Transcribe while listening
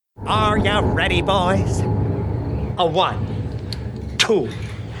Are ya ready, boys? A 1, 2,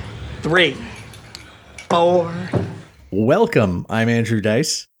 3, 4. Welcome. I'm Andrew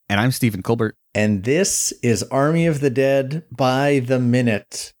Dice. And I'm Stephen Colbert. And this is Army of the Dead by the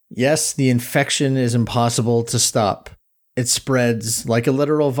Minute. Yes, the infection is impossible to stop. It spreads like a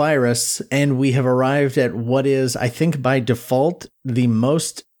literal virus, and we have arrived at what is, I think by default, the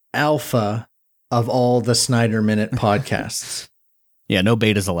most alpha of all the Snyder Minute podcasts. Yeah, no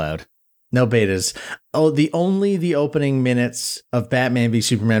betas allowed. No betas. Oh, the opening minutes of Batman v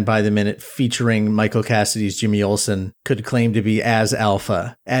Superman by the Minute featuring Michael Cassidy's Jimmy Olsen could claim to be as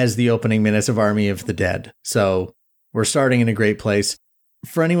alpha as the opening minutes of Army of the Dead. So we're starting in a great place.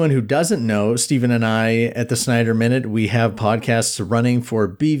 For anyone who doesn't know, Stephen and I at the Snyder Minute, we have podcasts running for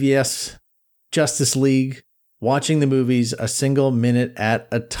BVS, Justice League, watching the movies a single minute at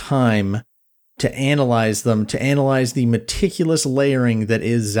a time to analyze them, to analyze the meticulous layering that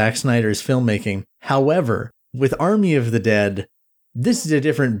is Zack Snyder's filmmaking. However, with Army of the Dead, this is a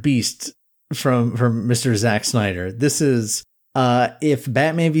different beast from Mr. Zack Snyder. This is, if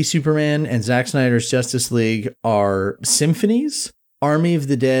Batman v Superman and Zack Snyder's Justice League are symphonies, Army of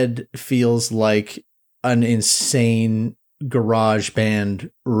the Dead feels like an insane garage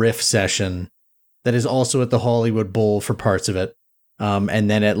band riff session that is also at the Hollywood Bowl for parts of it. And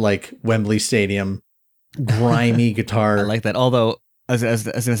then at like Wembley Stadium, grimy guitar. I like that. Although, I was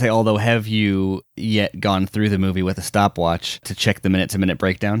going to say, have you yet gone through the movie with a stopwatch to check the minute-to-minute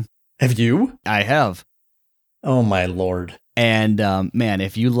breakdown? Have you? I have. Oh, my Lord. And man,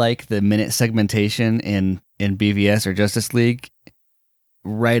 if you like the minute segmentation in BVS or Justice League,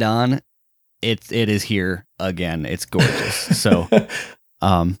 right on. It is here again. It's gorgeous. So,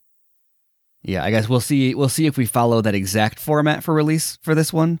 yeah, I guess we'll see if we follow that exact format for release for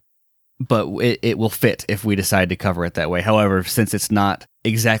this one, but it will fit if we decide to cover it that way. However, since it's not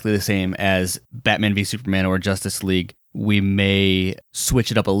exactly the same as Batman v Superman or Justice League, we may switch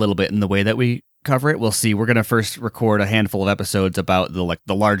it up a little bit in the way that we cover it. We'll see. We're going to first record a handful of episodes about the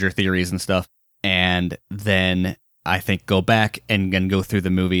larger theories and stuff, and then I think go back and go through the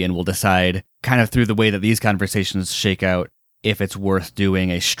movie, and we'll decide kind of through the way that these conversations shake out if it's worth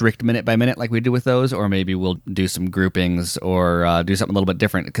doing a strict minute by minute like we do with those, or maybe we'll do some groupings or do something a little bit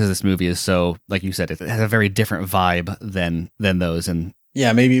different because this movie is so, like you said, it has a very different vibe than those. And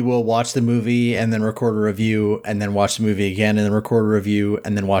yeah, maybe we'll watch the movie and then record a review and then watch the movie again and then record a review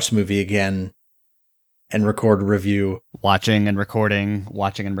and then watch the movie again and record a review. Watching and recording,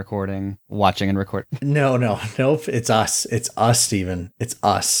 watching and recording, watching and record. Nope. It's us. It's us, Stephen. It's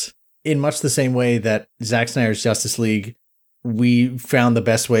us. In much the same way that Zack Snyder's Justice League, we found the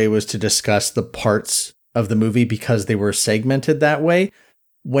best way was to discuss the parts of the movie because they were segmented that way.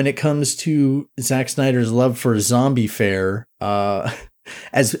 When it comes to Zack Snyder's love for Zombie Fair,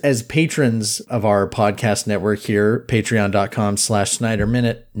 as patrons of our podcast network here, patreon.com/Snyder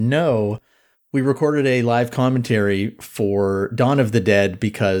Minute, know, we recorded a live commentary for Dawn of the Dead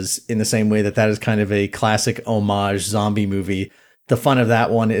because in the same way that is kind of a classic homage zombie movie, the fun of that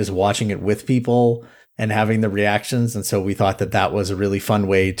one is watching it with people and having the reactions. And so we thought that was a really fun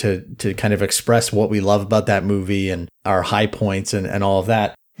way to kind of express what we love about that movie and our high points and all of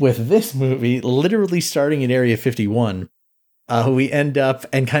that. With this movie, literally starting in Area 51, we end up,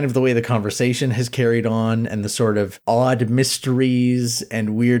 and kind of the way the conversation has carried on and the sort of odd mysteries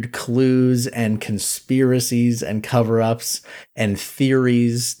and weird clues and conspiracies and cover-ups and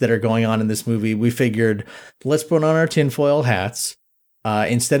theories that are going on in this movie, we figured, let's put on our tinfoil hats.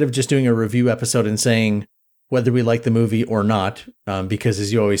 Instead of just doing a review episode and saying whether we like the movie or not, because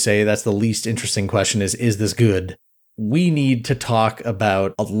as you always say, that's the least interesting question is this good? We need to talk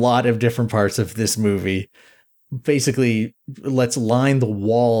about a lot of different parts of this movie. Basically, let's line the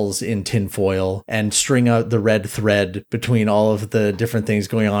walls in tinfoil and string out the red thread between all of the different things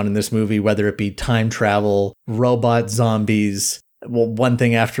going on in this movie, whether it be time travel, robot zombies, well, one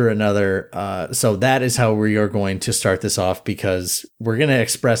thing after another. So that is how we are going to start this off, because we're going to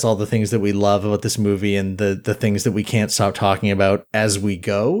express all the things that we love about this movie and the things that we can't stop talking about as we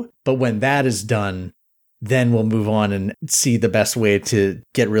go. But when that is done, then we'll move on and see the best way to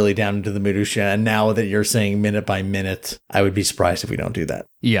get really down into the minutia. And now that you're saying minute by minute, I would be surprised if we don't do that.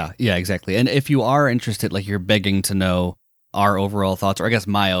 Yeah, exactly. And if you are interested, like you're begging to know our overall thoughts, or I guess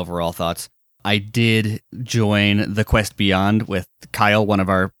my overall thoughts, I did join the Quest Beyond with Kyle, one of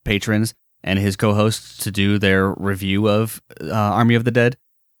our patrons, and his co-hosts to do their review of Army of the Dead.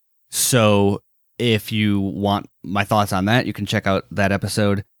 So if you want my thoughts on that, you can check out that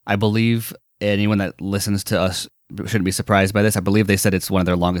episode. I believe anyone that listens to us shouldn't be surprised by this. I believe they said it's one of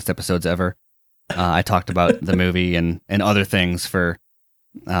their longest episodes ever. I talked about the movie and other things for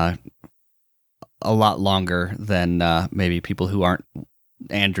a lot longer than maybe people who aren't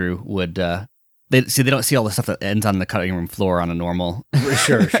Andrew would. They don't see all the stuff that ends on the cutting room floor on a normal.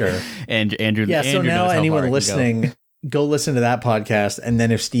 Sure. And Andrew. Yeah. So Andrew now knows how far anyone it can listening, go listen to that podcast, and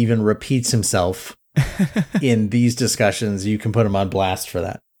then if Steven repeats himself in these discussions, you can put him on blast for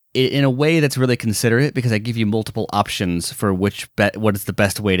that. In a way that's really considerate, because I give you multiple options for what is the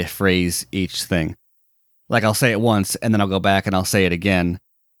best way to phrase each thing. Like I'll say it once, and then I'll go back and I'll say it again.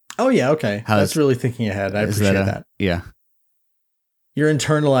 Oh yeah, okay. That's really thinking ahead. I appreciate that. Yeah. You're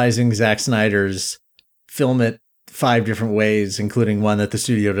internalizing Zack Snyder's film it 5 different ways, including one that the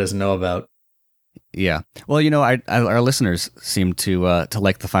studio doesn't know about. Yeah. Well, our listeners seem to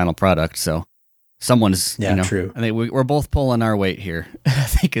like the final product, so someone's true. I think we're both pulling our weight here. I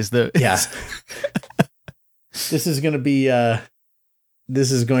think is the This is going to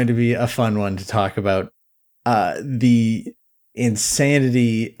be a fun one to talk about. The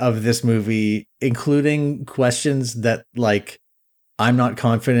insanity of this movie, including questions that I'm not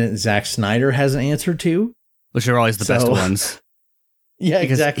confident Zack Snyder has an answer to, which are always the best ones. Yeah,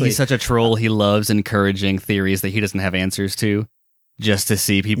 because exactly. He's such a troll. He loves encouraging theories that he doesn't have answers to, just to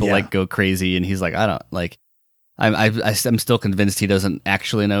see people go crazy. And he's like, I don't like. I'm still convinced he doesn't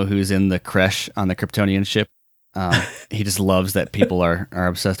actually know who's in the creche on the Kryptonian ship. He just loves that people are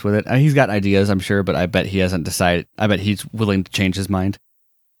obsessed with it. I mean, he's got ideas, I'm sure, but I bet he hasn't decided. I bet he's willing to change his mind.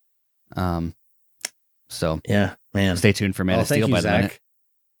 So yeah, man, stay tuned for Man of Steel by the minute.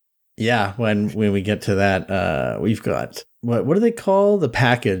 Yeah, when we get to that, we've got what do they call the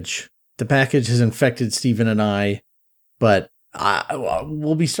package? The package has infected Steven and I, but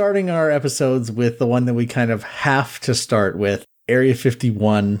we'll be starting our episodes with the one that we kind of have to start with, Area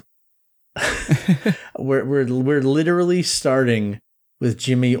 51. we're literally starting with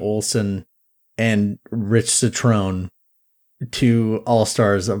Jimmy Olsen and Rich Citrone, 2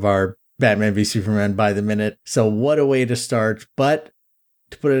 all-stars of our Batman v Superman by the minute. So what a way to start. But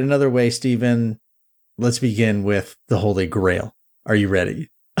to put it another way, Steven, let's begin with the Holy Grail. Are you ready?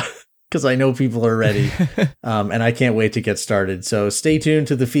 Because I know people are ready, and I can't wait to get started. So stay tuned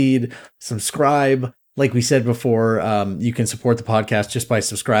to the feed, subscribe. Like we said before, you can support the podcast just by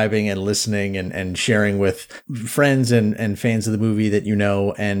subscribing and listening and sharing with friends and fans of the movie that you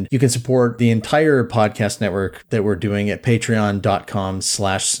know. And you can support the entire podcast network that we're doing at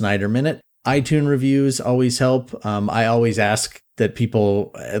patreon.com/Snyder Minute. iTunes reviews always help. I always ask that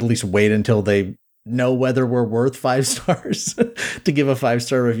people at least wait until they know whether we're worth 5 stars to give a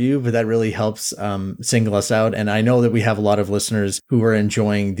 5-star review, but that really helps single us out. And I know that we have a lot of listeners who are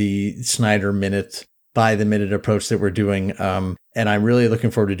enjoying the Snyder Minute by the minute approach that we're doing. And I'm really looking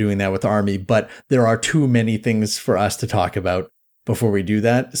forward to doing that with Army, but there are too many things for us to talk about before we do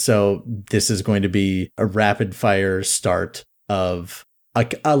that. So this is going to be a rapid fire start of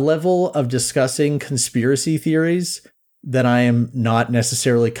a level of discussing conspiracy theories that I am not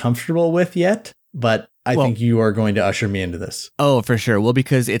necessarily comfortable with yet, but I think you are going to usher me into this. Oh, for sure. Well,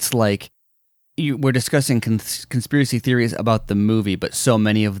 because it's like we're discussing conspiracy theories about the movie, but so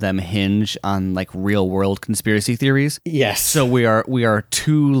many of them hinge on real world conspiracy theories. Yes. So we are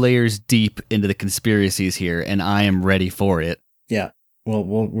 2 layers deep into the conspiracies here, and I am ready for it. Yeah. Well,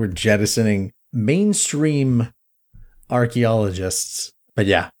 we're jettisoning mainstream archaeologists, but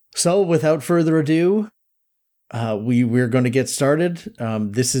yeah. So without further ado, we're going to get started.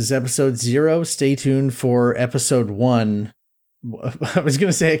 This is episode 0. Stay tuned for episode 1. I was going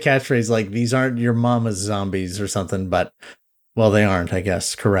to say a catchphrase like, these aren't your mama's zombies or something, but, well, they aren't, I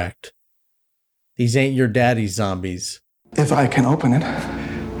guess. Correct. These ain't your daddy's zombies. If I can open it,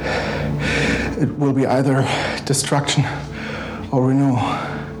 it will be either destruction or renewal.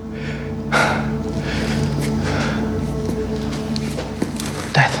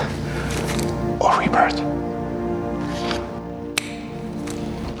 Death or rebirth.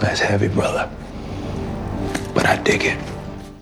 That's heavy, brother. But I dig it.